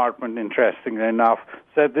State Department, interestingly enough,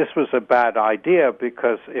 said this was a bad idea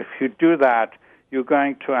because if you do that, you're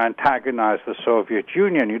going to antagonize the Soviet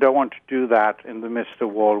Union. You don't want to do that in the midst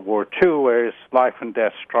of World War II, where it's life and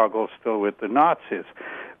death struggle still with the Nazis.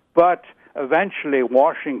 But eventually,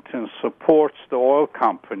 Washington supports the oil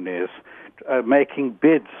companies making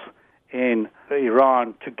bids in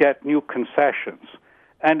Iran to get new concessions.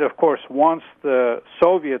 And, of course, once the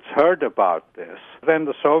Soviets heard about this, then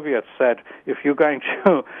the Soviets said, if you're going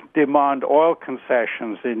to demand oil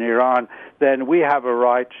concessions in Iran, then we have a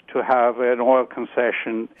right to have an oil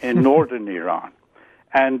concession in northern Iran.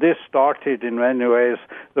 And this started, in many ways,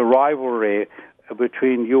 the rivalry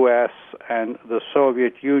between U.S. and the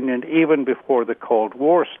Soviet Union even before the Cold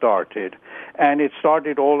War started. And it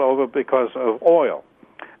started all over because of oil.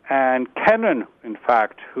 And Kennan, in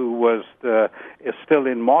fact, who is still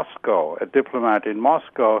in Moscow, a diplomat in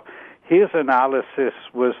Moscow, his analysis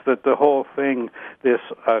was that the whole thing, this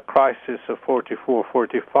crisis of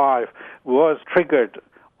 44-45, was triggered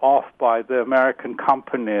off by the American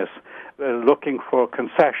companies looking for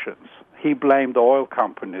concessions. He blamed the oil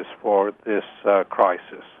companies for this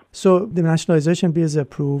crisis. So the nationalization bill is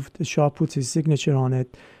approved. The Shah puts his signature on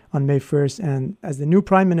it on May 1st, and as the new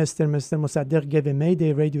Prime Minister, Mr. Mossadegh gave a May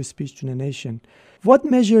Day radio speech to the nation. What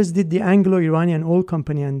measures did the Anglo-Iranian Oil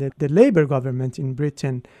Company and the Labour government in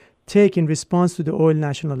Britain take in response to the oil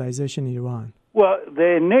nationalization in Iran? Well,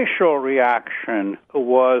 the initial reaction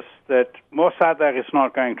was that Mossadegh is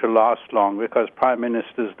not going to last long because prime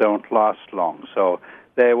ministers don't last long. So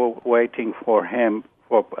they were waiting for him,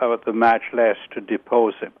 for the Majlis to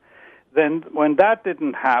depose him. Then when that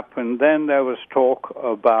didn't happen, then there was talk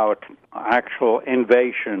about actual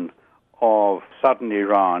invasion of southern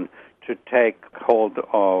Iran to take hold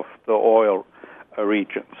of the oil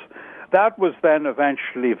regions. That was then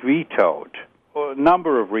eventually vetoed for a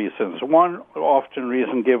number of reasons. One often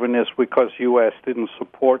reason given is because U.S. didn't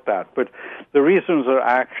support that, but the reasons are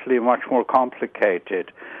actually much more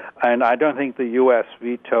complicated. And I don't think the U.S.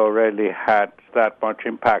 veto really had that much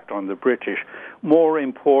impact on the British. More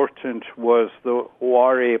important was the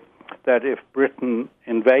worry that if Britain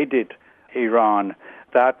invaded Iran,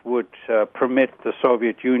 that would permit the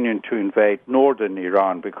Soviet Union to invade northern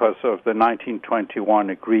Iran because of the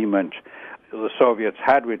 1921 agreement the Soviets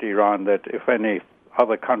had with Iran that if any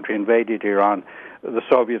other country invaded Iran, the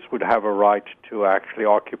Soviets would have a right to actually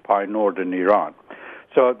occupy northern Iran.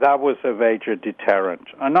 So that was a major deterrent.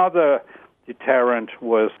 Another deterrent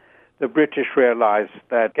was the British realized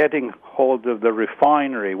that getting hold of the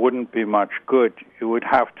refinery wouldn't be much good. You would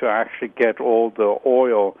have to actually get all the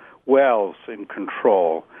oil wells in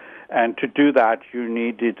control. And to do that, you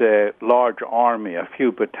needed a large army, a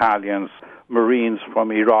few battalions, Marines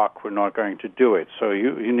from Iraq were not going to do it. So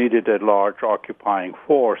you needed a large occupying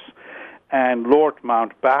force. And Lord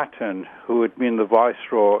Mountbatten, who had been the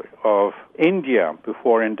Viceroy of India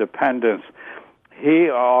before independence, he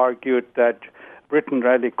argued that Britain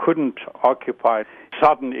really couldn't occupy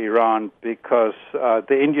southern Iran because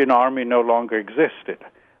the Indian army no longer existed.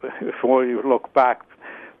 If you look back,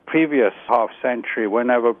 previous half-century,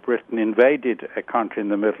 whenever Britain invaded a country in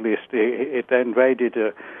the Middle East, it invaded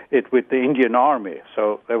it with the Indian army.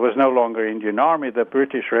 So there was no longer Indian army. The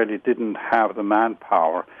British really didn't have the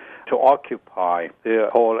manpower to occupy the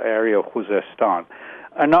whole area of Khuzestan.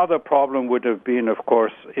 Another problem would have been, of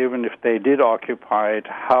course, even if they did occupy it,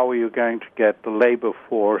 how are you going to get the labor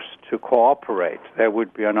force to cooperate? There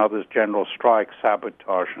would be another general strike,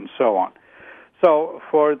 sabotage, and so on. So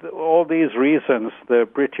for all these reasons, the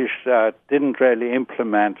British didn't really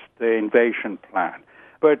implement the invasion plan.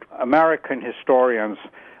 But American historians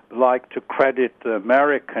like to credit the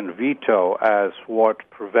American veto as what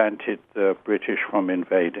prevented the British from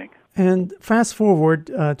invading. And fast forward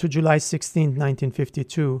to July 16,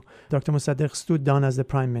 1952, Dr. Mossadegh stood down as the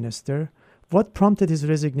prime minister. What prompted his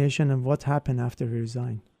resignation and what happened after he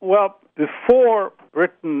resigned? Well, before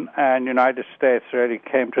Britain and United States really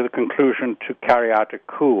came to the conclusion to carry out a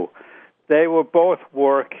coup, they were both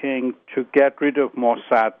working to get rid of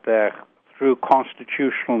Mossadegh through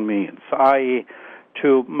constitutional means, i.e.,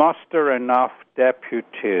 to muster enough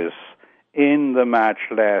deputies in the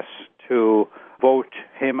Majlis to vote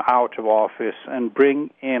him out of office and bring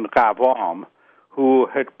in Qavam, who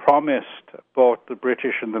had promised both the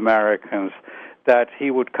British and the Americans that he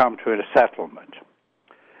would come to a settlement.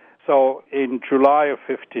 So in July of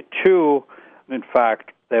 52, in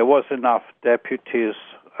fact, there was enough deputies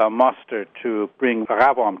mustered to bring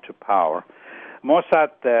Qavam to power.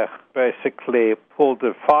 Mossadegh basically pulled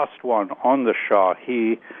a fast one on the Shah.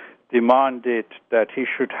 He demanded that he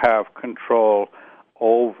should have control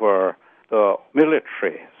over the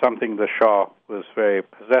military, something the Shah was very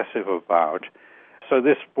possessive about. So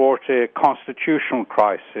this brought a constitutional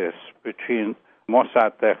crisis between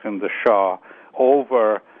Mossadegh and the Shah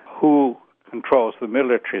over who controls the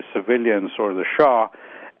military, civilians or the Shah.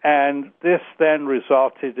 And this then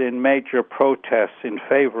resulted in major protests in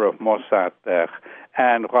favor of Mossadegh,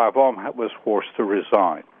 and Qavam was forced to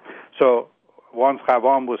resign. So once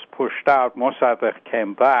Qavam was pushed out, Mossadegh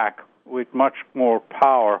came back with much more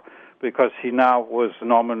power because he now was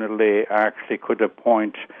nominally actually could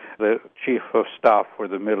appoint the chief of staff for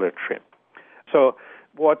the military. So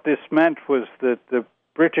what this meant was that the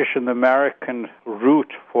British and American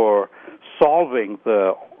route for solving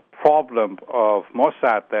the problem of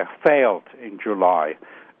Mossadegh failed in July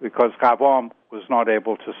because Qavam was not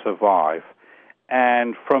able to survive.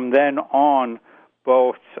 And from then on,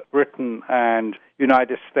 both Britain and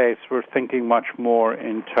United States were thinking much more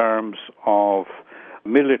in terms of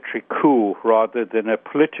military coup rather than a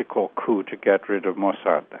political coup to get rid of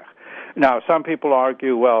Mossadegh. Now, some people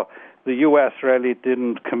argue, well, the U.S. really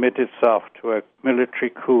didn't commit itself to a military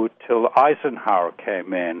coup till Eisenhower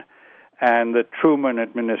came in, and the Truman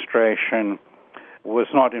administration was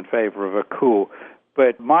not in favor of a coup.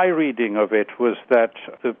 But my reading of it was that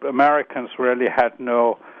the Americans really had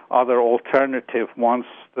no other alternative once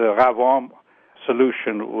the Qavam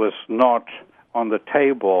solution was not on the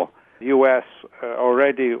table. The U.S.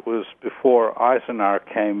 already was, before Eisenhower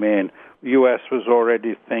came in, the U.S. was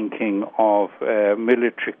already thinking of a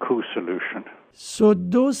military coup solution. So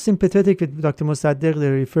those sympathetic with Dr. Mossadegh, they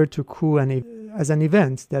refer to coup as an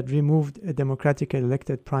event that removed a democratically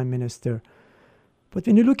elected prime minister. But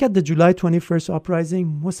when you look at the July 21st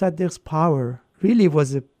uprising, Mossadegh's power really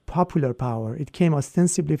was a popular power. It came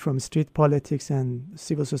ostensibly from street politics and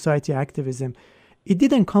civil society activism. It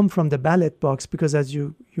didn't come from the ballot box because, as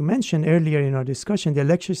you mentioned earlier in our discussion, the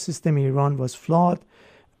election system in Iran was flawed.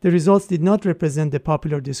 The results did not represent the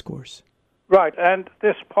popular discourse. Right, and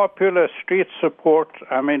this popular street support,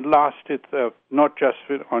 lasted not just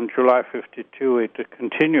on July 52, it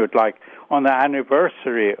continued, like on the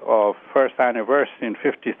first anniversary in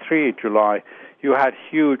 53, July, you had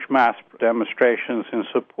huge mass demonstrations in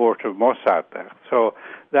support of Mossadegh. So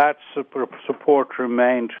that support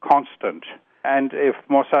remained constant. And if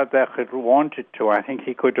Mossadegh had wanted to, I think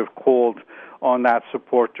he could have called on that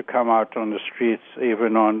support to come out on the streets,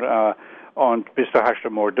 even on Mr.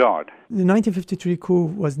 Hashim Mordad. The 1953 coup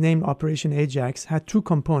was named Operation Ajax, had two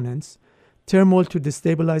components: turmoil to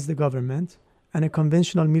destabilize the government and a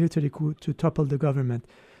conventional military coup to topple the government.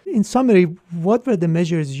 In summary, what were the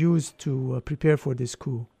measures used to prepare for this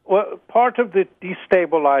coup? Well, part of the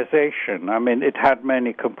destabilization, it had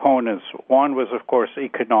many components. One was, of course,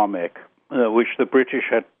 economic. which the British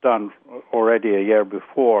had done already a year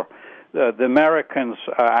before. The Americans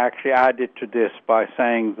actually added to this by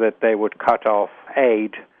saying that they would cut off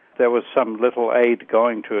aid. There was some little aid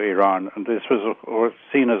going to Iran, and this was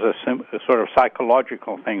seen as a sort of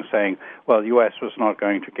psychological thing, saying, well, the U.S. was not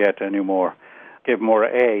going to give more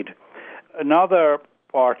aid. Another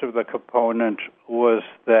part of the component was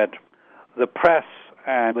that the press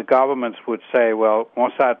and the governments would say, well,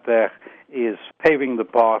 Mossadegh is paving the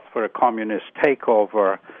path for a communist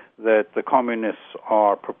takeover, that the communists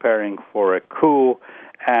are preparing for a coup,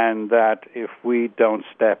 and that if we don't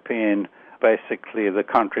step in, basically the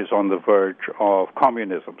country's on the verge of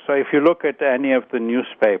communism. So if you look at any of the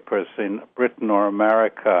newspapers in Britain or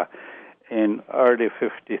America in early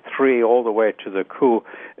 1953 all the way to the coup,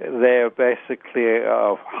 they're basically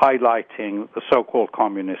highlighting the so-called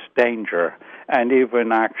communist danger and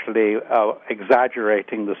even actually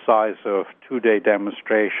exaggerating the size of two-day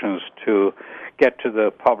demonstrations to get to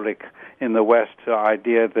the public in the West the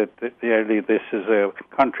idea that really this is a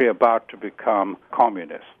country about to become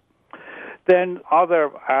communist. Then other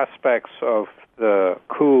aspects of the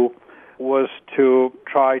coup was to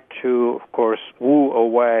try to, of course, woo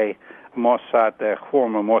away Mossadegh,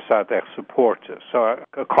 former Mossadegh supporters. So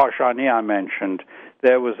Kashani, I mentioned,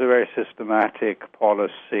 there was a very systematic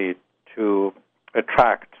policy to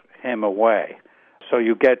attract him away. So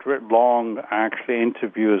you get long, actually,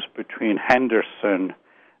 interviews between Henderson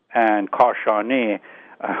and Kashani.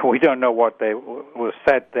 We don't know what was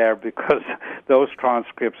said there because those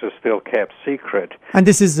transcripts are still kept secret. And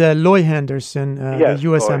this is Loy Henderson, yes, the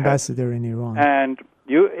U.S. ambassador in Iran. And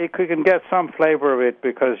you can get some flavor of it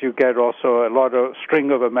because you get also a lot of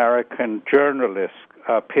string of American journalists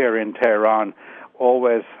appear in Tehran,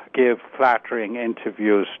 always give flattering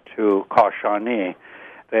interviews to Kashani.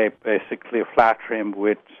 They basically flatter him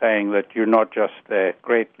with saying that you're not just a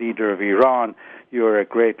great leader of Iran, you're a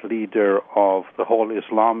great leader of the whole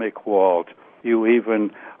Islamic world. You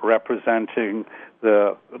even representing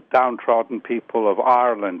the downtrodden people of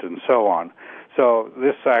Ireland and so on. So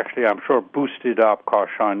this actually, I'm sure, boosted up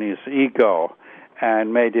Kashani's ego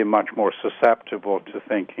and made him much more susceptible to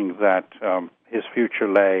thinking that his future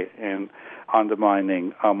lay in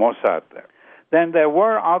undermining Mossadegh. Then there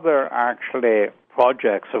were other, actually,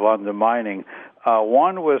 projects of undermining.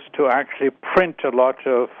 One was to actually print a lot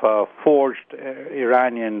of forged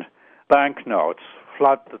Iranian banknotes,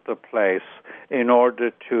 flood the place in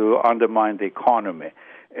order to undermine the economy.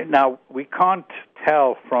 Now, we can't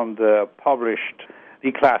tell from the published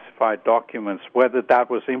declassified documents whether that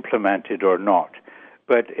was implemented or not,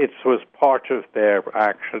 but it was part of their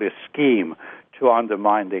actually scheme to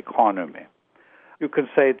undermine the economy. You can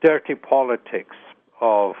say dirty politics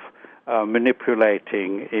of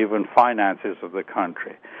manipulating even finances of the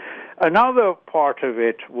country. Another part of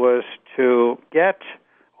it was to get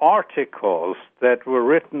articles that were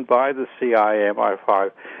written by the CIA,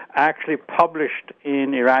 MI5, actually published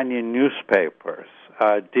in Iranian newspapers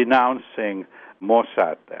denouncing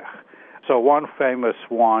Mossadegh. So one famous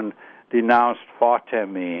one denounced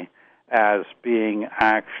Fatemi as being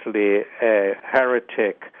actually a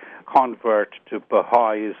heretic convert to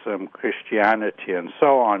Baha'ism, Christianity, and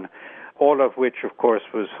so on, all of which, of course,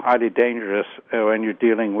 was highly dangerous when you're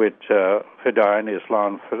dealing with Fedayeen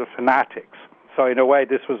Islam fanatics. So in a way,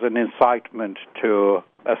 this was an incitement to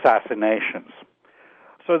assassinations.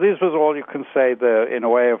 So this was all you can say, in a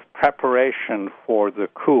way of preparation for the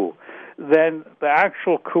coup. Then the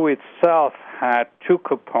actual coup itself had two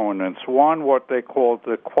components. One, what they called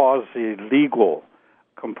the quasi-legal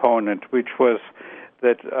component, which was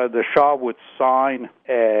that the Shah would sign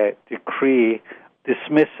a decree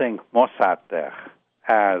dismissing Mossadegh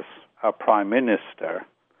as a prime minister,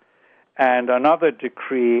 and another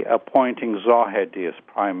decree appointing Zahedi as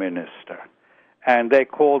prime minister. And they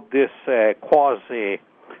called this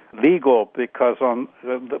quasi-legal because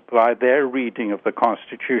by their reading of the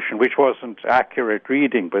Constitution, which wasn't accurate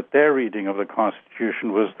reading, but their reading of the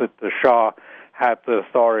Constitution was that the Shah had the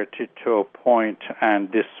authority to appoint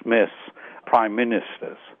and dismiss prime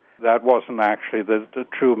ministers. That wasn't actually the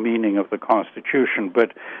true meaning of the Constitution,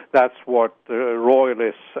 but that's what the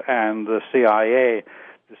royalists and the CIA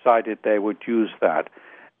decided they would use that.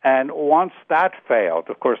 And once that failed,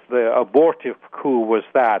 of course, the abortive coup was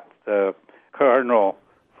that the colonel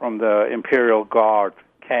from the Imperial Guard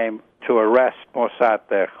came to arrest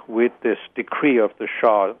Mossadegh with this decree of the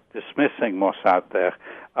Shah dismissing Mossadegh.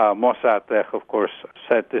 Mossadegh, of course,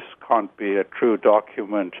 said this can't be a true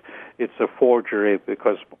document. It's a forgery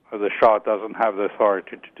because the Shah doesn't have the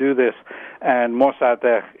authority to do this. And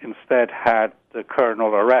Mossadegh instead had the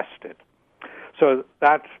colonel arrested. So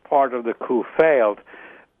that part of the coup failed.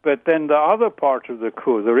 But then the other part of the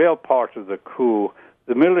coup, the real part of the coup,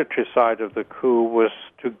 the military side of the coup, was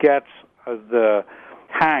to get the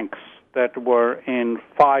tanks that were in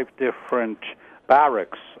 5 different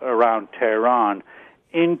barracks around Tehran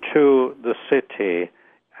into the city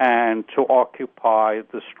and to occupy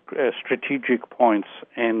the strategic points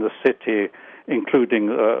in the city, including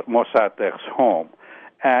Mossadegh's home.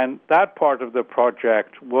 And that part of the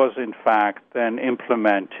project was, in fact, then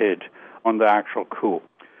implemented on the actual coup.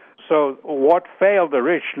 So what failed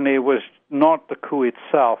originally was not the coup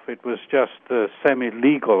itself, it was just the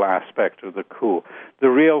semi-legal aspect of the coup. The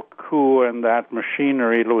real coup and that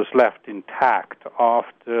machinery was left intact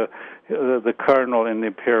after the colonel in the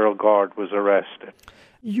Imperial Guard was arrested.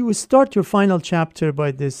 You start your final chapter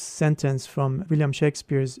by this sentence from William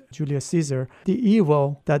Shakespeare's Julius Caesar: "The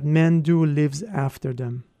evil that men do lives after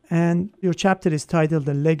them." And your chapter is titled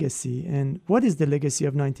The Legacy. And what is the legacy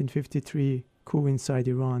of 1953 coup inside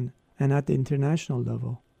Iran and at the international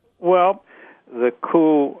level? Well, the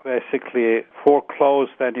coup basically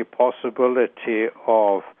foreclosed any possibility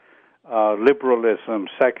of liberalism,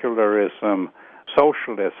 secularism,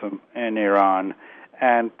 socialism in Iran,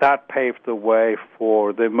 and that paved the way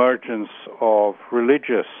for the emergence of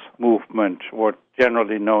religious movement, what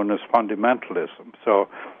generally known as fundamentalism. So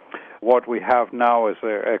what we have now as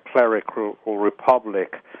a clerical republic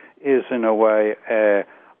is in a way an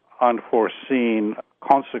unforeseen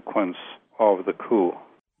consequence of the coup.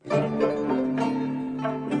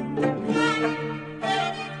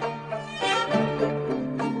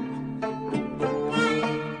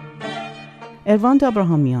 Ervand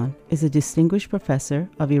Abrahamian is a distinguished professor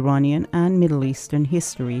of Iranian and Middle Eastern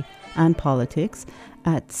history and politics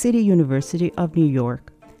at City University of New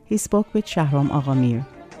York. He spoke with Shahram Aghamir.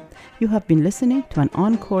 You have been listening to an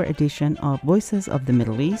encore edition of Voices of the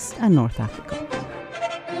Middle East and North Africa.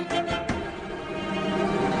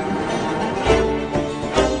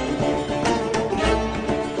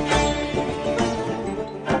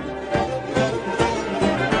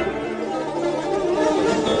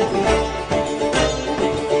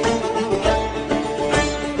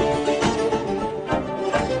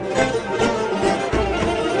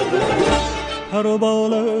 هر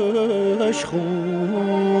بالش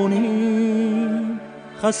خونی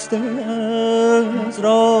خسته از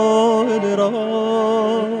راه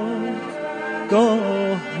دراز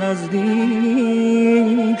گاه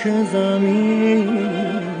نزدیک زمین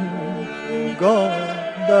گاه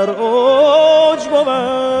در اوج بود.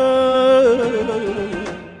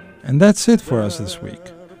 And that's it for us this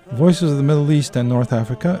week. Voices of the Middle East and North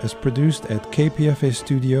Africa is produced at KPFA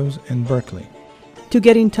Studios in Berkeley. To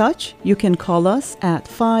get in touch, you can call us at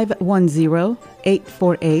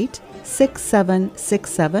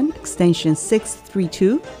 510-848-6767, extension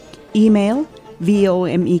 632, email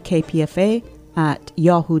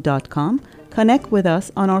vomekpfa@yahoo.com, connect with us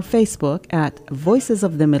on our Facebook at Voices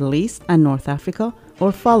of the Middle East and North Africa,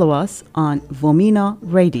 or follow us on Vomina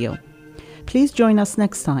Radio. Please join us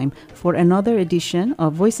next time for another edition of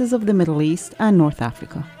Voices of the Middle East and North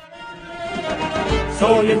Africa.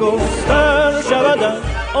 سایه گستر شود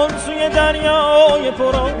آن سوی دریای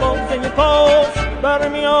پرآوازه پاس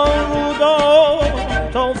برمیان رودا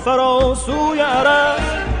تا فراسوی عرش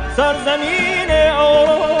سرزمین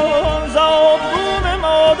آرام زادگوم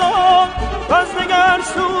مادان پس دگر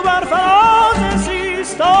سو بر فراز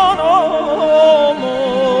سیستان و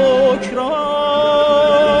مکران.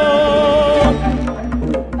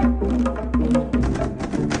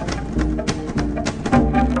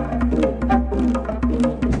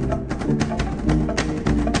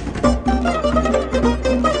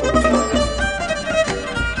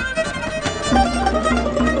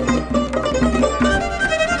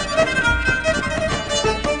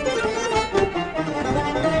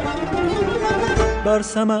 بر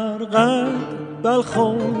سمرقند بلخ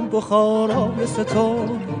و بخارای ستار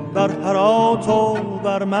بر هرات و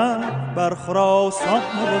بر مرو بر خراسان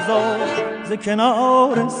بزار ز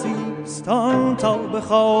کنار سیستان تا به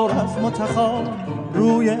خوارزم و تخار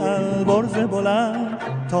روی البرز بلند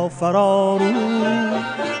تا فرارو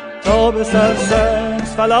تا به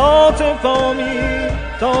سرسبز فلات پامیر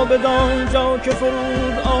تا به دانجا که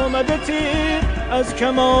فرود آمده تیر از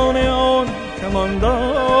کمان آن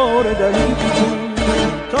کماندار دلیر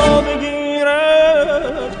تا بگیر